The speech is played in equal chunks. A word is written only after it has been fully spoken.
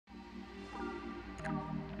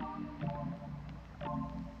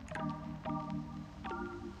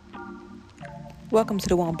Welcome to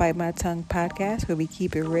the Won't Bite My Tongue podcast, where we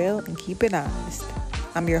keep it real and keep it honest.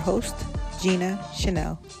 I'm your host, Gina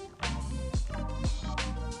Chanel.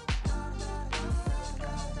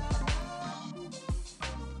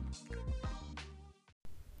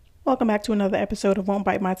 Welcome back to another episode of Won't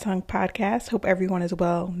Bite My Tongue podcast. Hope everyone is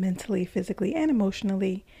well mentally, physically, and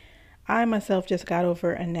emotionally. I myself just got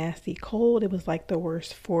over a nasty cold. It was like the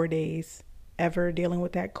worst 4 days ever dealing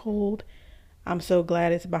with that cold. I'm so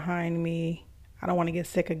glad it's behind me. I don't want to get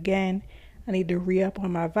sick again. I need to re-up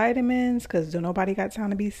on my vitamins because nobody got time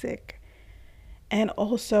to be sick. And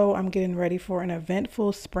also, I'm getting ready for an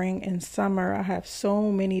eventful spring and summer. I have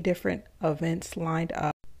so many different events lined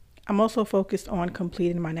up. I'm also focused on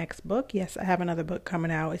completing my next book. Yes, I have another book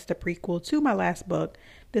coming out. It's the prequel to my last book.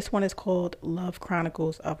 This one is called Love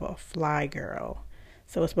Chronicles of a Fly Girl.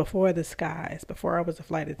 So it's before the skies, before I was a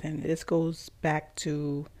flight attendant. This goes back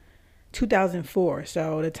to 2004.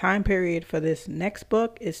 So the time period for this next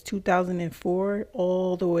book is 2004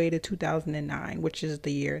 all the way to 2009, which is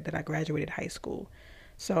the year that I graduated high school.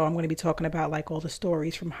 So I'm going to be talking about like all the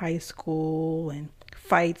stories from high school and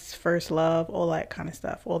fights, first love, all that kind of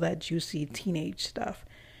stuff, all that juicy teenage stuff.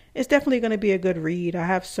 It's definitely going to be a good read. I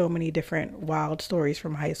have so many different wild stories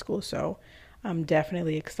from high school, so I'm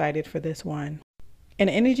definitely excited for this one. And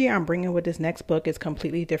the energy I'm bringing with this next book is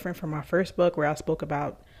completely different from my first book, where I spoke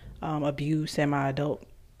about abuse and my adult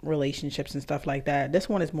relationships and stuff like that. This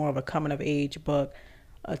one is more of a coming of age book,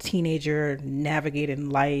 a teenager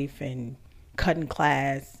navigating life and cutting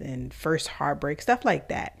class and first heartbreak, stuff like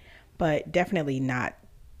that. But definitely not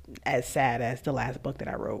as sad as the last book that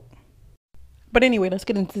I wrote. But anyway, let's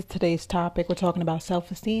get into today's topic. We're talking about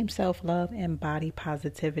self-esteem, self-love, and body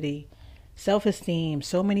positivity. Self-esteem.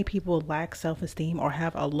 So many people lack self-esteem or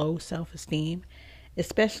have a low self-esteem,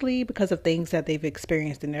 especially because of things that they've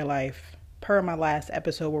experienced in their life. Per my last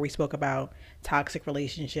episode where we spoke about toxic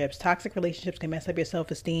relationships. Toxic relationships can mess up your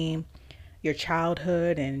self-esteem, your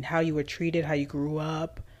childhood and how you were treated, how you grew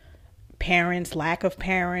up. Parents, lack of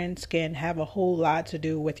parents can have a whole lot to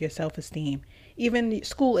do with your self-esteem. Even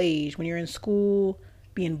school age, when you're in school,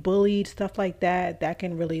 being bullied, stuff like that, that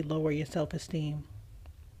can really lower your self-esteem.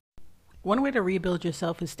 One way to rebuild your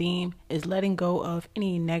self-esteem is letting go of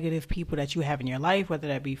any negative people that you have in your life, whether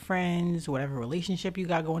that be friends, whatever relationship you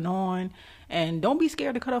got going on. And don't be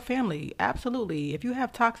scared to cut off family. Absolutely. If you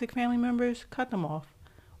have toxic family members, cut them off.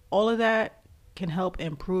 All of that can help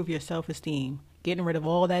improve your self-esteem, getting rid of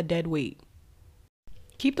all that dead weight.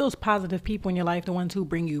 Keep those positive people in your life, the ones who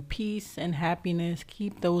bring you peace and happiness.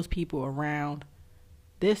 Keep those people around.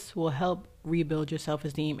 This will help rebuild your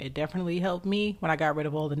self-esteem. It definitely helped me when I got rid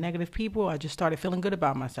of all the negative people. I just started feeling good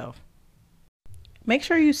about myself. Make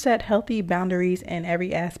sure you set healthy boundaries in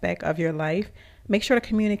every aspect of your life. Make sure to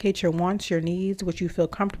communicate your wants, your needs, what you feel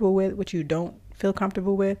comfortable with, what you don't feel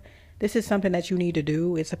comfortable with. This is something that you need to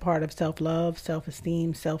do. It's a part of self-love,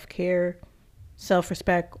 self-esteem, self-care,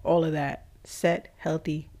 self-respect, all of that. Set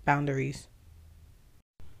healthy boundaries.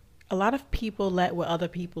 A lot of people let what other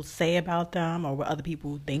people say about them or what other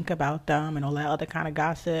people think about them and all that other kind of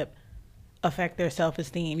gossip affect their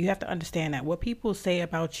self-esteem. You have to understand that what people say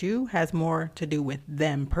about you has more to do with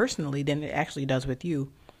them personally than it actually does with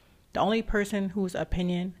you. The only person whose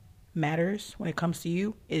opinion matters when it comes to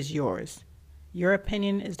you is yours. Your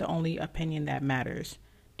opinion is the only opinion that matters.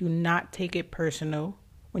 Do not take it personal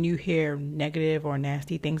when you hear negative or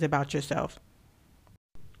nasty things about yourself.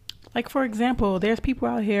 Like, for example, there's people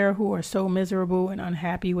out here who are so miserable and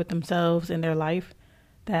unhappy with themselves in their life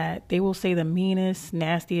that they will say the meanest,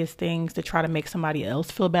 nastiest things to try to make somebody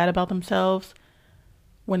else feel bad about themselves.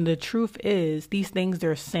 When the truth is, these things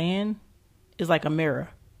they're saying is like a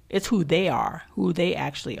mirror. It's who they are, who they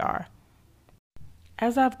actually are.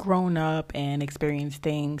 As I've grown up and experienced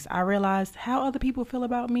things, I realized how other people feel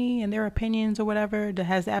about me and their opinions or whatever that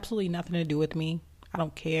has absolutely nothing to do with me. I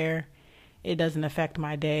don't care. It doesn't affect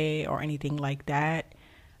my day or anything like that.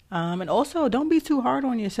 And also, don't be too hard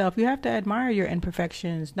on yourself. You have to admire your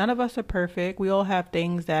imperfections. None of us are perfect. We all have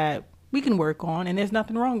things that we can work on, and there's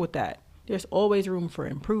nothing wrong with that. There's always room for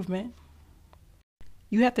improvement.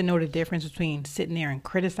 You have to know the difference between sitting there and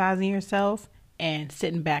criticizing yourself and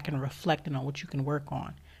sitting back and reflecting on what you can work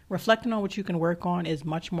on. Reflecting on what you can work on is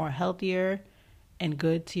much more healthier and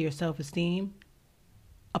good to your self-esteem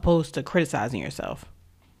opposed to criticizing yourself.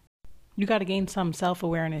 You got to gain some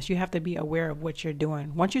self-awareness. You have to be aware of what you're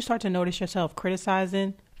doing. Once you start to notice yourself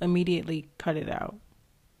criticizing, immediately cut it out.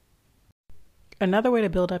 Another way to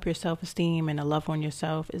build up your self-esteem and to love on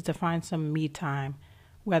yourself is to find some me time.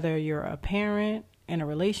 Whether you're a parent, in a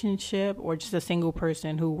relationship, or just a single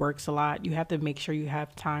person who works a lot, you have to make sure you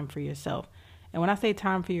have time for yourself. And when I say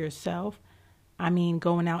time for yourself, I mean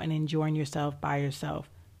going out and enjoying yourself by yourself.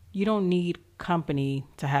 You don't need company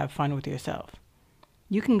to have fun with yourself.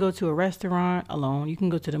 You can go to a restaurant alone. You can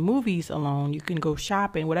go to the movies alone. You can go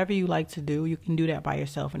shopping, whatever you like to do. You can do that by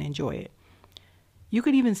yourself and enjoy it. You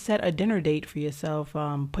could even set a dinner date for yourself.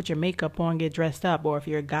 Put your makeup on, get dressed up. Or if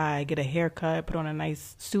you're a guy, get a haircut, put on a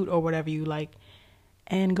nice suit or whatever you like.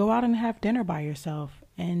 And go out and have dinner by yourself.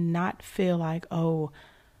 And not feel like, oh,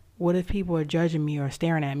 what if people are judging me or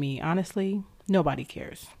staring at me? Honestly, nobody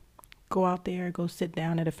cares. Go out there, go sit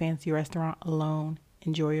down at a fancy restaurant alone.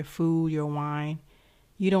 Enjoy your food, your wine.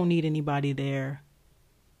 You don't need anybody there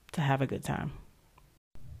to have a good time.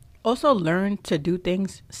 Also, learn to do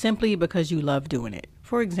things simply because you love doing it.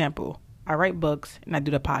 For example, I write books and I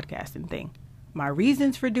do the podcasting thing. My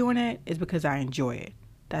reasons for doing it is because I enjoy it.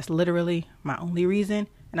 That's literally my only reason,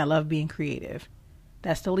 and I love being creative.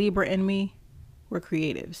 That's the Libra in me. We're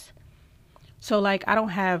creatives. So I don't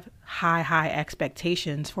have high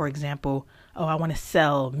expectations. For example, oh, I want to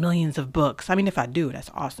sell millions of books. I mean, if I do,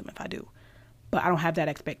 that's awesome if I do. But I don't have that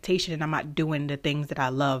expectation, and I'm not doing the things that I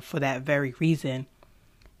love for that very reason.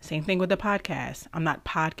 Same thing with the podcast. I'm not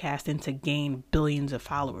podcasting to gain billions of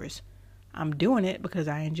followers. I'm doing it because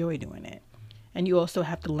I enjoy doing it. And you also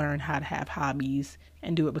have to learn how to have hobbies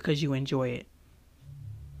and do it because you enjoy it.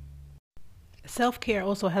 Self-care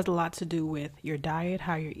also has a lot to do with your diet,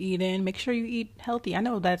 how you're eating. Make sure you eat healthy. I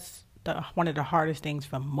know that's one of the hardest things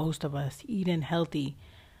for most of us, eating healthy.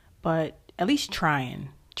 But at least try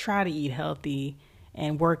to eat healthy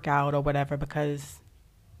and work out or whatever, because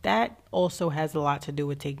that also has a lot to do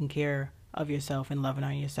with taking care of yourself and loving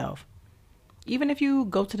on yourself. Even if you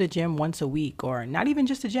go to the gym once a week, or not even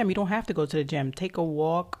just the gym, you don't have to go to the gym. Take a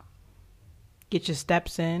walk, get your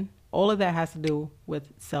steps in. All of that has to do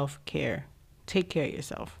with self-care. Take care of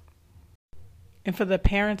yourself. And for the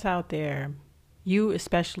parents out there, you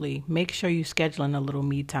especially, make sure you schedule in a little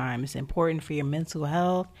me time. It's important for your mental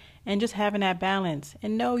health and just having that balance.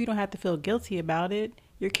 And no, you don't have to feel guilty about it.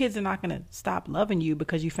 Your kids are not going to stop loving you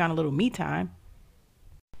because you found a little me time.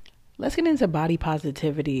 Let's get into body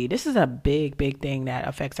positivity. This is a big thing that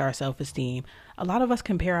affects our self-esteem. A lot of us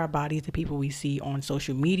compare our bodies to people we see on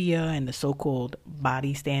social media and the so-called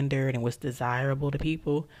body standard and what's desirable to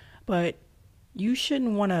people. But you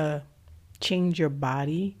shouldn't want to change your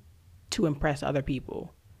body to impress other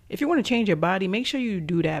people. If you want to change your body, make sure you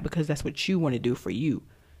do that because that's what you want to do for you.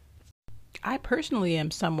 I personally am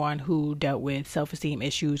someone who dealt with self-esteem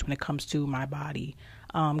issues when it comes to my body.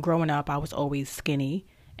 Growing up, I was always skinny,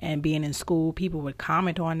 and being in school, people would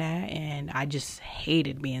comment on that, and I just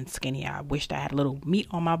hated being skinny. I wished I had a little meat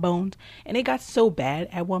on my bones, and it got so bad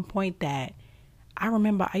at one point that I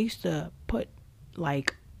remember I used to put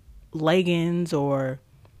leggings or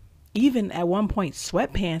even at one point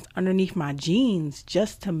sweatpants underneath my jeans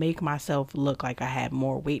just to make myself look like I had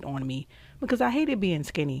more weight on me because I hated being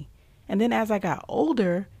skinny. And then as I got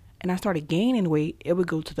older and I started gaining weight, it would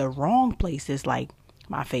go to the wrong places, like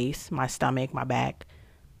my face, my stomach, my back,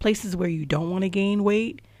 places where you don't want to gain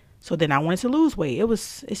weight. So then I wanted to lose weight.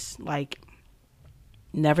 It's like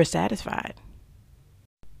never satisfied.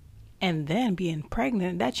 And then being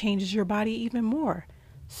pregnant, that changes your body even more.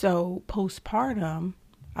 So postpartum,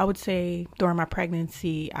 I would say during my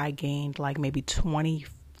pregnancy, I gained maybe 20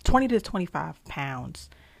 to 25 pounds.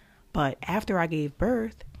 But after I gave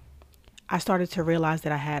birth, I started to realize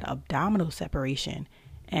that I had abdominal separation.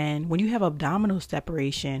 And when you have abdominal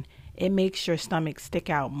separation, it makes your stomach stick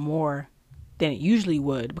out more than it usually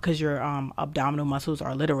would because your abdominal muscles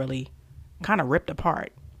are literally kind of ripped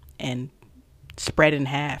apart and spread in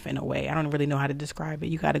half in a way. I don't really know how to describe it.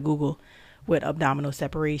 You got to Google what abdominal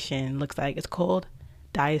separation looks like. It's called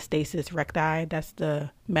diastasis recti. That's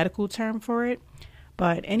the medical term for it.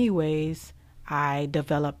 But anyways, I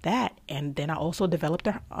developed that. And then I also developed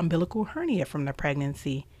an umbilical hernia from the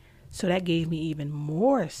pregnancy. So that gave me even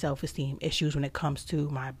more self-esteem issues when it comes to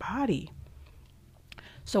my body.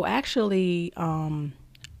 So actually,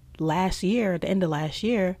 last year, at the end of last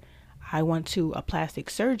year, I went to a plastic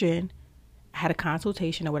surgeon, had a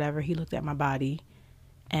consultation or whatever. He looked at my body,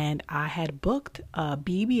 and I had booked a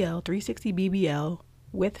BBL, 360 BBL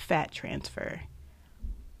with fat transfer.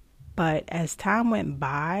 But as time went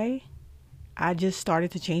by, I just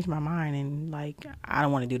started to change my mind and I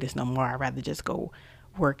don't want to do this no more. I'd rather just go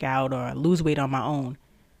work out or lose weight on my own.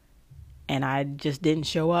 And I just didn't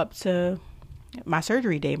show up to my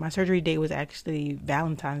surgery day. My surgery day was actually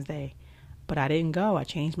Valentine's Day, but I didn't go. I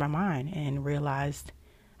changed my mind and realized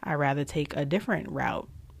I'd rather take a different route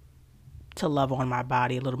to love on my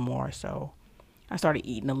body a little more. So I started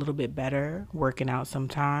eating a little bit better, working out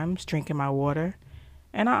sometimes, drinking my water,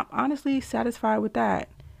 and I'm honestly satisfied with that.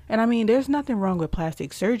 And I mean, there's nothing wrong with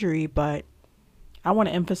plastic surgery, but I want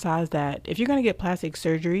to emphasize that if you're going to get plastic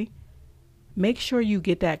surgery, make sure you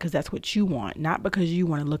get that because that's what you want, not because you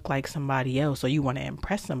want to look like somebody else or you want to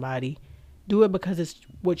impress somebody. Do it because it's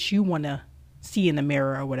what you want to see in the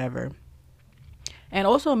mirror or whatever. And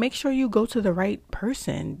also make sure you go to the right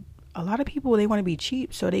person. A lot of people, they want to be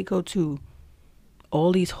cheap, so they go to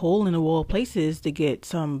all these hole in the wall places to get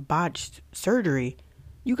some botched surgery.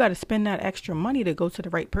 You got to spend that extra money to go to the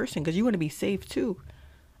right person because you want to be safe too.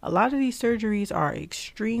 A lot of these surgeries are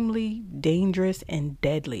extremely dangerous and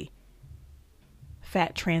deadly.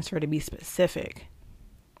 Fat transfer to be specific.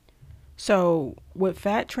 So what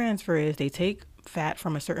fat transfer is, they take fat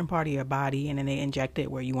from a certain part of your body and then they inject it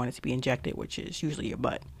where you want it to be injected, which is usually your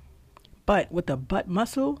butt. But with the butt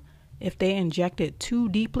muscle, if they inject it too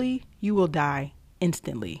deeply, you will die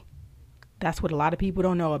instantly. That's what a lot of people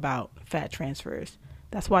don't know about fat transfers.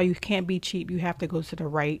 That's why you can't be cheap. You have to go to the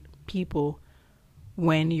right people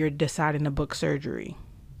when you're deciding to book surgery.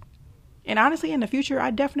 And honestly, in the future,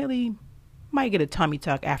 I definitely might get a tummy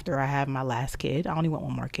tuck after I have my last kid. I only want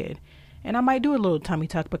one more kid. And I might do a little tummy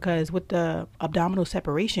tuck because with the abdominal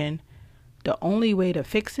separation, the only way to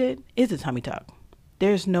fix it is a tummy tuck.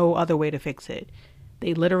 There's no other way to fix it.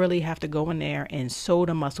 They literally have to go in there and sew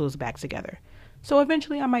the muscles back together. So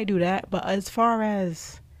eventually I might do that. But as far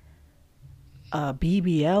as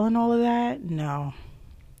BBL and all of that, no.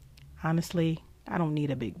 Honestly, I don't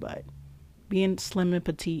need a big butt. Being slim and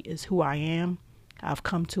petite is who I am. I've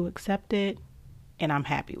come to accept it, and I'm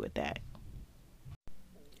happy with that.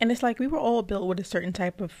 And it's like we were all built with a certain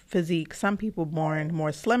type of physique. Some people born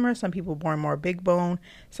more slimmer, some people born more big bone,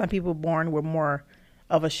 some people born with more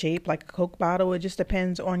of a shape like a Coke bottle. It just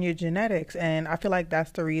depends on your genetics. And I feel like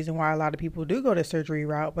that's the reason why a lot of people do go the surgery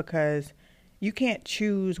route, because you can't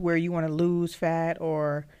choose where you want to lose fat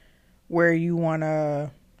or where you want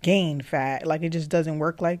to gain fat. Like, it just doesn't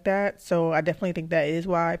work like that. So I definitely think that is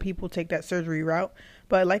why people take that surgery route.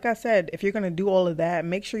 But like I said, if you're going to do all of that,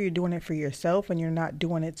 make sure you're doing it for yourself and you're not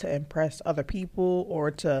doing it to impress other people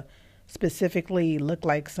or to specifically look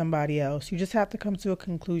like somebody else. You just have to come to a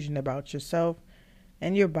conclusion about yourself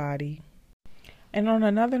and your body. And on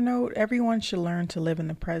another note, everyone should learn to live in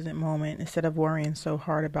the present moment instead of worrying so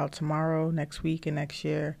hard about tomorrow, next week, and next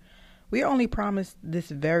year. We are only promised this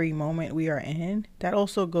very moment we are in. That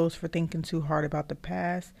also goes for thinking too hard about the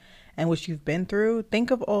past and what you've been through.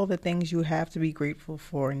 Think of all the things you have to be grateful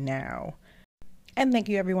for now. And thank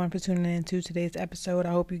you everyone for tuning into today's episode.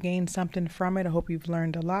 I hope you gained something from it. I hope you've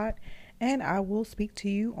learned a lot. And I will speak to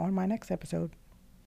you on my next episode.